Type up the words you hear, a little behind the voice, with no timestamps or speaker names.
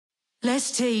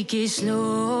Let's take it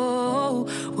slow.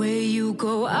 Where you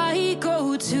go, I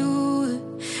go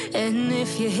too. And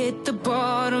if you hit the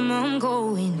bottom, I'm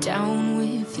going down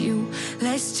with you.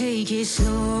 Let's take it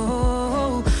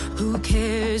slow. Who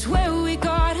cares where we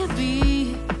gotta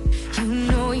be? You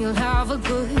know you'll have a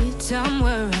good time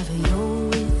wherever you're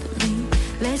with me.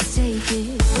 Let's take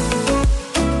it.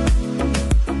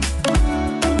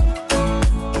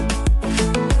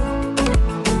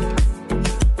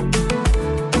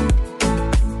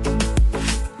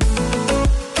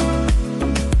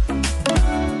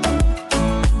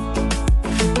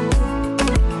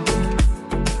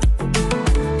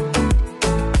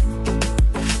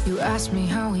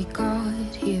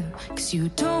 You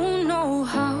don't know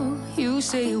how. You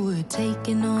say we're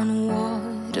taking on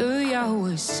water, yeah,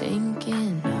 we're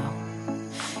sinking now.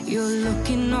 You're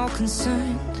looking all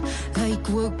concerned, like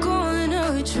we're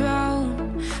gonna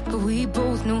drown. But we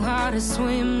both know how to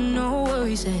swim, no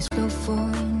worries, let's go for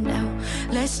now.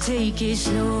 Let's take it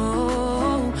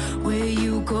slow. Where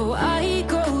you go, I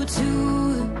go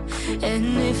too.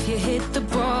 And if you hit the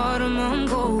bottom, I'm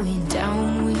going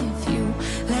down with you.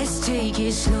 Let's take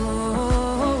it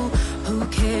slow. Who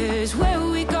cares where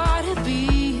we gotta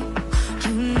be?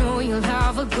 You know you'll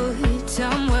have a good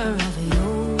time wherever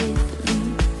you're with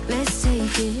me. Let's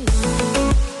take it.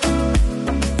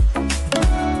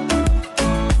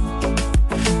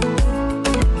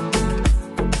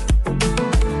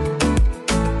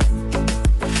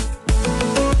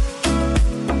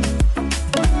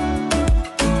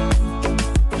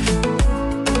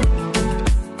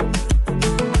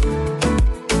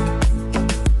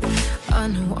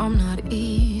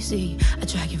 I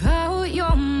drag you out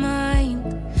your mind,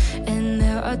 and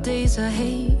there are days I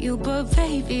hate you, but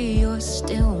baby, you're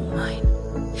still mine.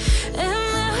 And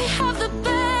then we have the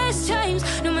best times,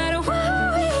 no matter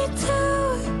what we do.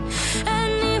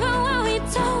 And even when we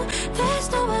don't,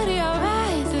 there's nobody I'd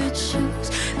rather choose.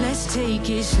 Let's take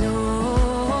it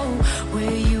slow.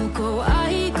 Where you go,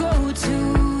 I go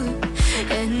too.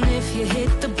 And if you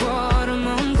hit the bottom,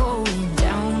 I'm going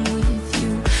down with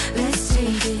you. Let's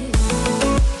take it.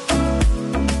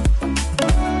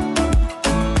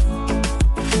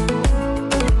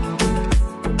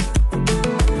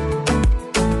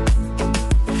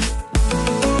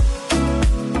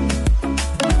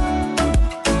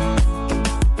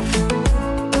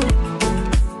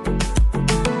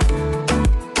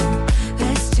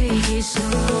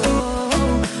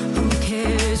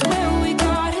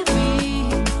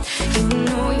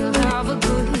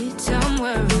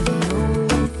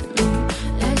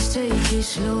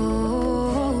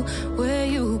 Slow, where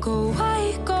you go,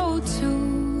 I go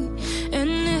too.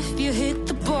 And if you hit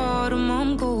the bottom,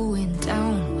 I'm going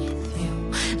down with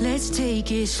you. Let's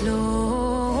take it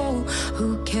slow.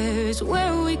 Who cares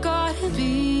where we gotta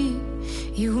be?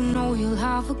 You know you'll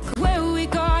have a good where we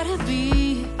gotta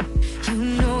be. You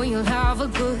know you'll have a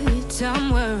good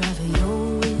time wherever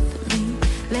you're with me.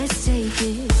 Let's take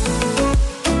it.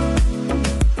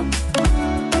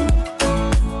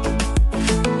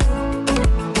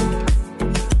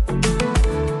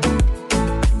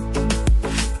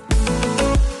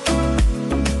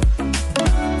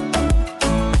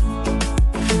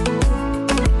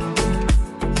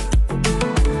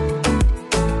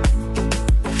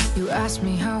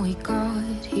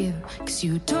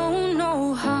 You don't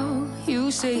know how. You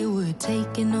say we're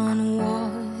taking on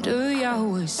water, yeah,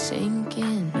 we're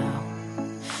sinking now.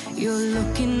 You're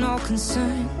looking all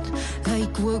concerned,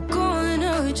 like we're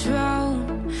gonna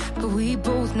drown. But we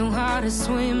both know how to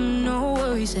swim, no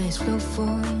worries, let's go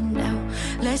for now.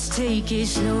 Let's take it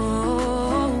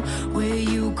slow. Where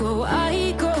you go,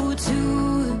 I go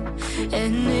too.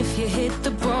 And if you hit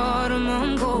the bottom,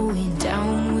 I'm going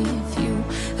down with you.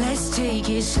 Let's take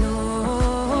it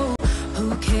slow.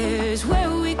 Who cares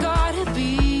where we gotta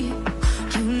be?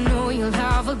 You know you'll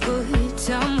have a good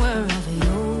time wherever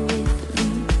you're with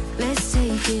me. Let's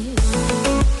take it.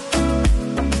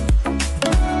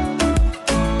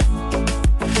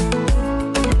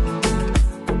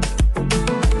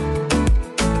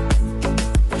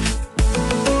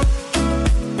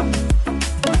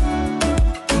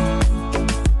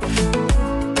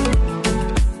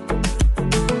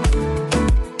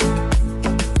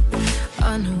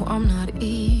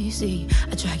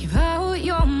 I drag you out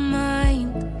your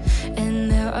mind,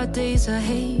 and there are days I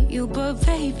hate you, but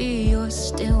baby, you're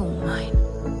still mine.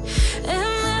 And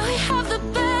then we have the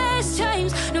best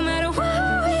times, no matter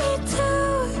what we do.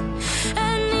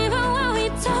 And even when we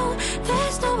don't,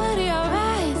 there's nobody I'd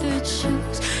rather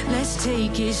choose. Let's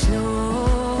take it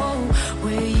slow.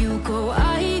 Where you go,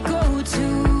 I go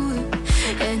too.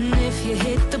 And if you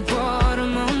hit the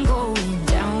bottom, I'm going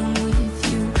down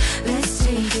with you. Let's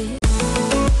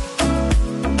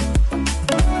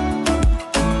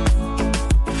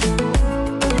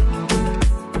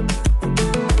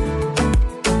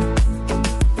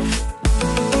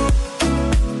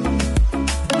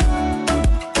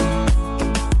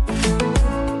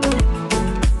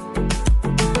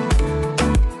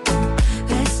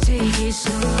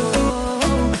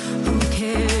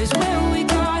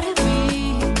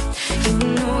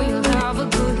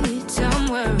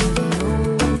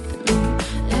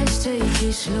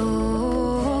it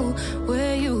slow.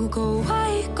 Where you go,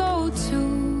 I go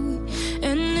too.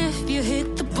 And if you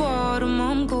hit the bottom,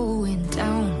 I'm going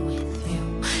down with you.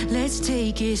 Let's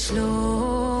take it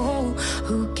slow.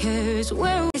 Who cares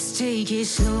where? Let's take it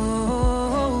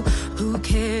slow. Who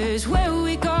cares where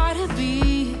we gotta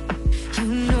be? You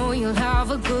know you'll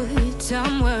have a good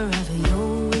time wherever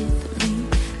you're with me.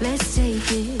 Let's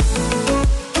take it.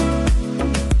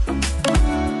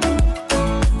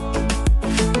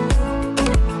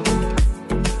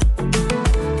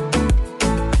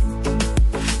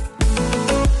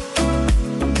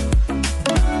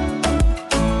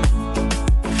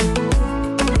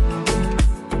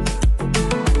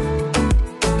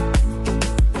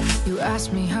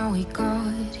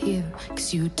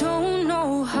 You don't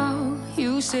know how.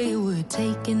 You say we're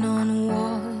taking on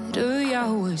water, yeah,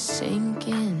 we're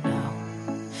sinking now.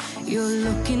 You're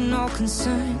looking all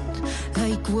concerned,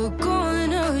 like we're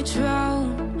gonna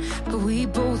drown. But we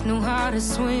both know how to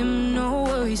swim, no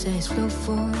worries, let's float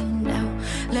for now.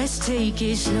 Let's take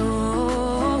it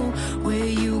slow.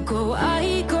 Where you go,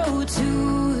 I go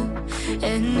too.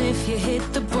 And if you hit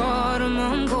the bottom,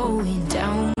 I'm going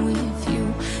down with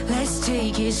you. Let's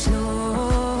take it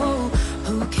slow.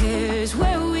 Who cares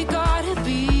where we gotta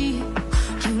be?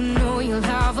 You know you'll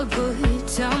have a good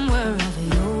time wherever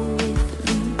you're with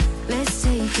me. Let's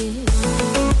take it.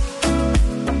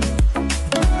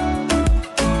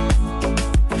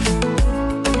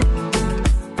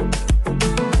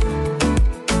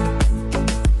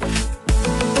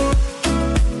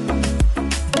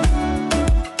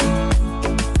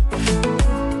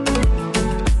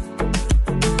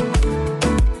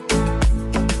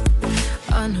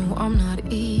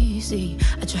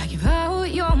 I drag you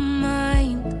out your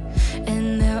mind,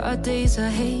 and there are days I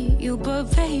hate you,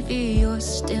 but baby, you're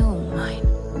still mine.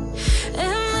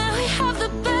 And then we have the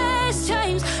best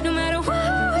times, no matter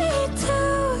what we do.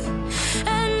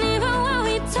 And even when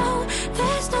we don't,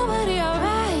 there's nobody I'd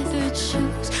rather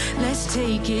choose. Let's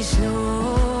take it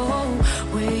slow.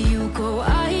 Where you go,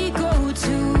 I go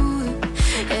too.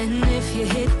 And if you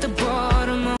hit the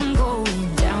bottom, I'm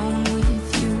going down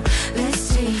with you.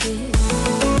 Let's take it.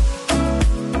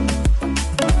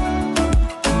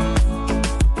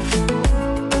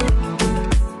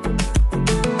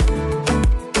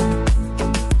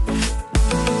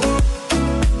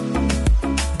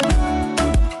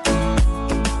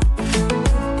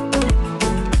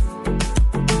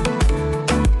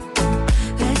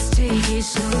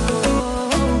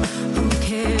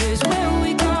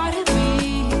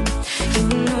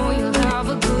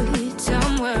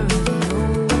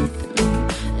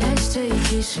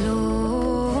 Slow.